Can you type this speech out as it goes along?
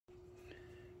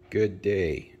Good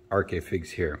day, RK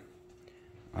Figs here.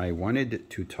 I wanted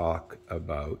to talk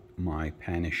about my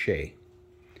panache.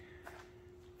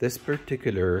 This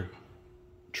particular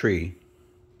tree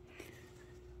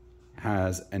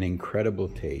has an incredible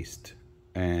taste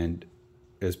and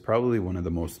is probably one of the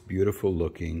most beautiful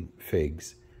looking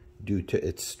figs due to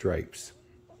its stripes.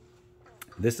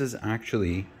 This is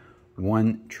actually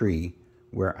one tree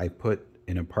where I put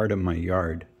in a part of my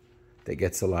yard that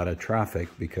gets a lot of traffic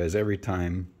because every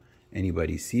time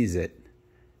anybody sees it,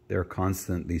 they're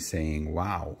constantly saying,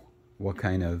 wow, what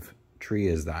kind of tree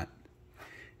is that?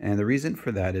 And the reason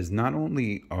for that is not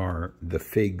only are the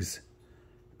figs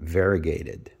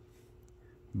variegated,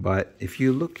 but if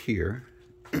you look here,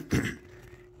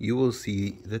 you will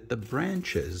see that the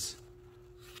branches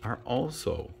are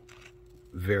also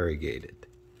variegated.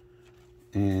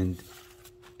 And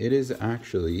it is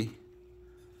actually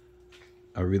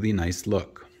a really nice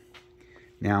look.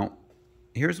 Now,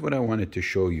 here's what I wanted to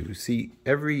show you. See,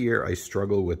 every year I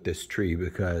struggle with this tree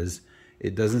because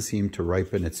it doesn't seem to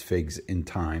ripen its figs in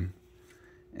time.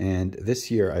 And this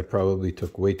year I probably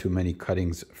took way too many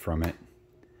cuttings from it.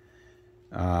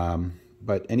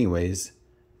 But anyways,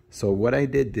 so what I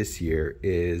did this year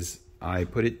is I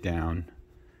put it down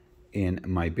in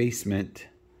my basement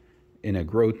in a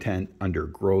grow tent under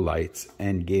grow lights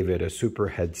and gave it a super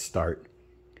head start.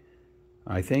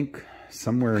 I think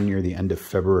somewhere near the end of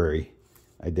February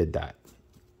I did that.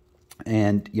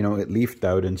 And, you know, it leafed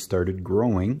out and started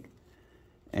growing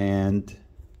and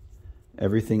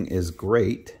everything is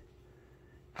great.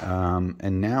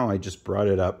 And now I just brought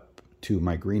it up to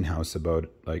my greenhouse about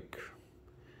like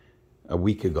a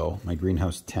week ago, my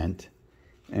greenhouse tent.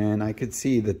 And I could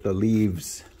see that the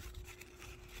leaves,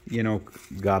 you know,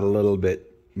 got a little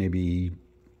bit, maybe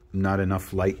not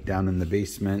enough light down in the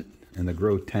basement and the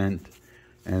grow tent.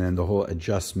 And then the whole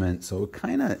adjustment, so it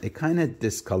kind of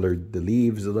discolored the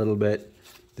leaves a little bit.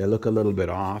 They look a little bit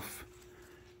off.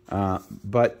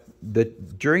 But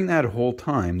during that whole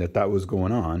time that was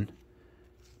going on,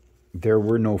 there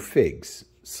were no figs.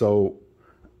 So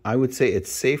I would say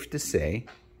it's safe to say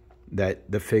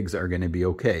that the figs are going to be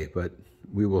okay, but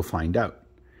we will find out.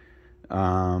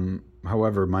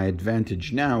 However, my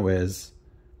advantage now is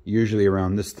usually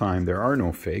around this time there are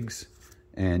no figs.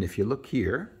 And if you look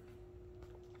here,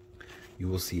 you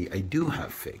will see I do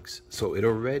have figs. So it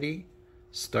already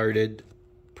started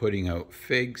putting out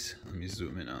figs. Let me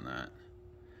zoom in on that.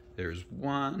 There's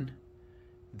one.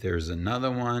 There's another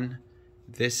one.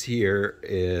 This here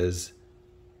is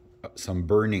some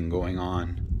burning going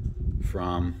on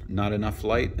from not enough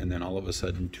light and then all of a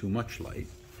sudden too much light.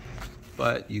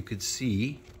 But you could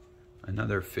see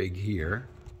another fig here.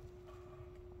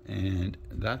 And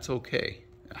that's okay.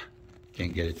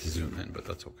 Can't get it to zoom in, but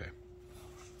that's okay.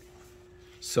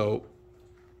 So,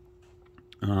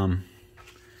 and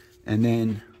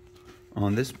then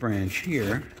on this branch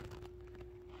here,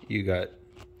 you got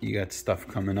stuff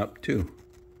coming up too,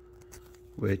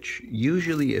 which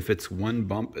usually if it's one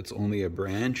bump, it's only a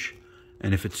branch.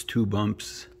 And if it's two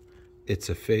bumps, it's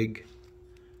a fig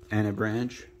and a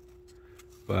branch.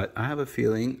 But I have a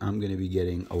feeling I'm going to be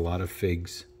getting a lot of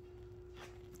figs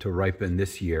to ripen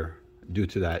this year due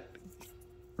to that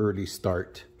early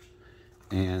start.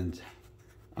 And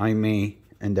I may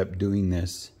end up doing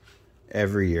this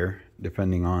every year,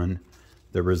 depending on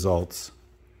the results.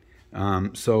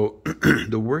 So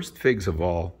the worst figs of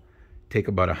all take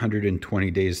about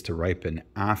 120 days to ripen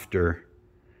after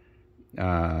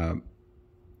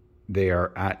they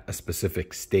are at a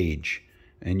specific stage.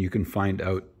 And you can find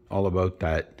out all about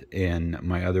that in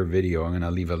my other video. I'm going to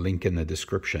leave a link in the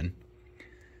description.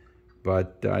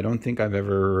 But I don't think I've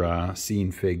ever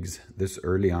seen figs this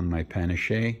early on my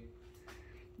panache.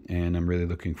 And I'm really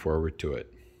looking forward to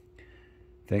it.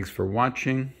 Thanks for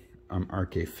watching. I'm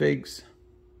RK Figs.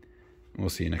 We'll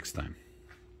see you next time.